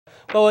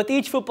But with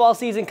each football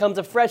season comes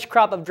a fresh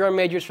crop of drum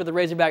majors for the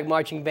Razorback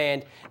Marching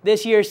Band.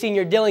 This year,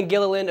 senior Dylan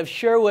Gilliland of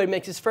Sherwood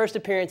makes his first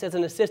appearance as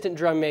an assistant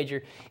drum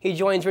major. He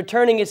joins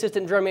returning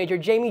assistant drum major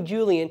Jamie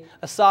Julian,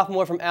 a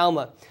sophomore from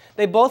Alma.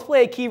 They both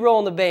play a key role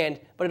in the band,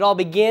 but it all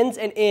begins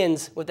and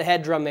ends with the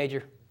head drum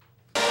major.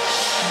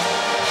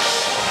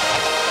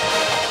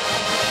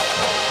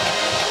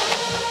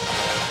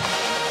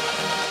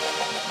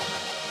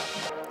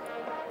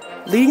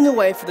 Leading the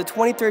way for the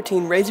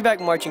 2013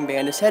 Razorback Marching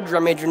Band is head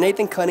drum major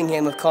Nathan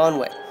Cunningham of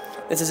Conway.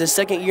 This is his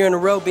second year in a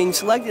row being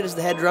selected as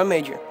the head drum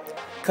major.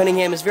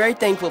 Cunningham is very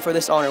thankful for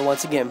this honor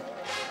once again.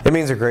 It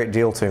means a great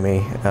deal to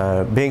me.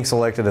 Being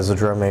selected as a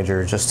drum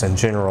major just in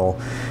general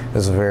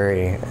is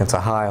it's a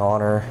high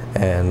honor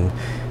and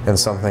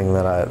something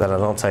that I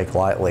don't take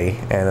lightly,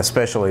 and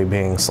especially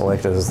being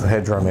selected as the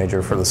head drum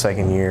major for the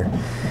second year.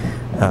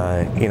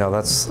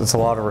 That's a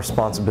lot of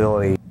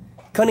responsibility.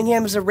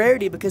 Cunningham is a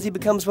rarity because he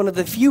becomes one of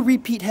the few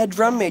repeat head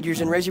drum majors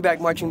in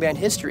Razorback Marching Band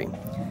history.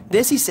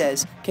 This, he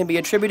says, can be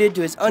attributed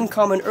to his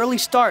uncommon early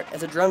start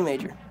as a drum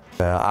major.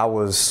 I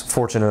was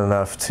fortunate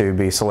enough to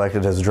be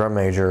selected as a drum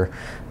major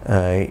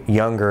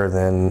younger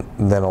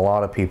than a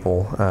lot of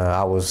people.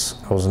 I was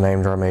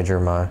named drum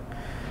major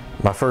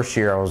my first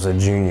year. I was a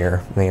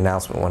junior. The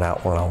announcement went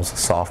out when I was a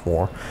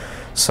sophomore.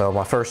 So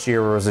my first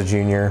year was a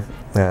junior.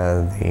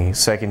 The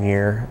second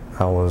year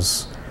I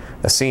was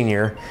a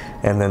senior,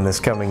 and then this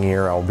coming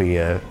year I'll be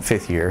a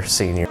fifth-year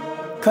senior.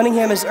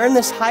 Cunningham has earned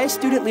this highest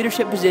student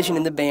leadership position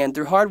in the band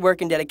through hard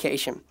work and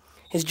dedication.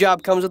 His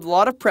job comes with a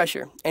lot of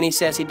pressure, and he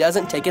says he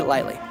doesn't take it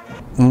lightly.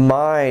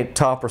 My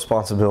top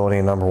responsibility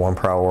and number one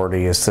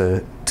priority is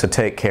to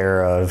take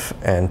care of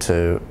and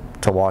to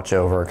watch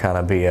over, kind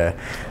of be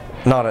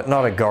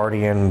not a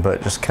guardian,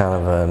 but just kind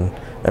of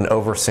an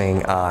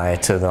overseeing eye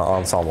to the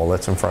ensemble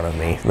that's in front of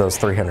me, those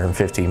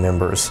 350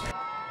 members.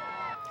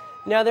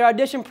 Now, their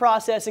audition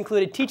process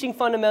included teaching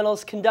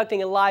fundamentals,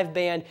 conducting a live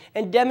band,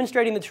 and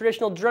demonstrating the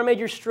traditional drum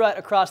major strut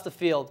across the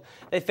field.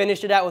 They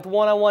finished it out with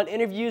one-on-one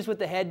interviews with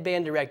the head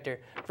band director.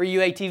 For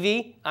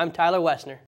UATV, I'm Tyler Wessner.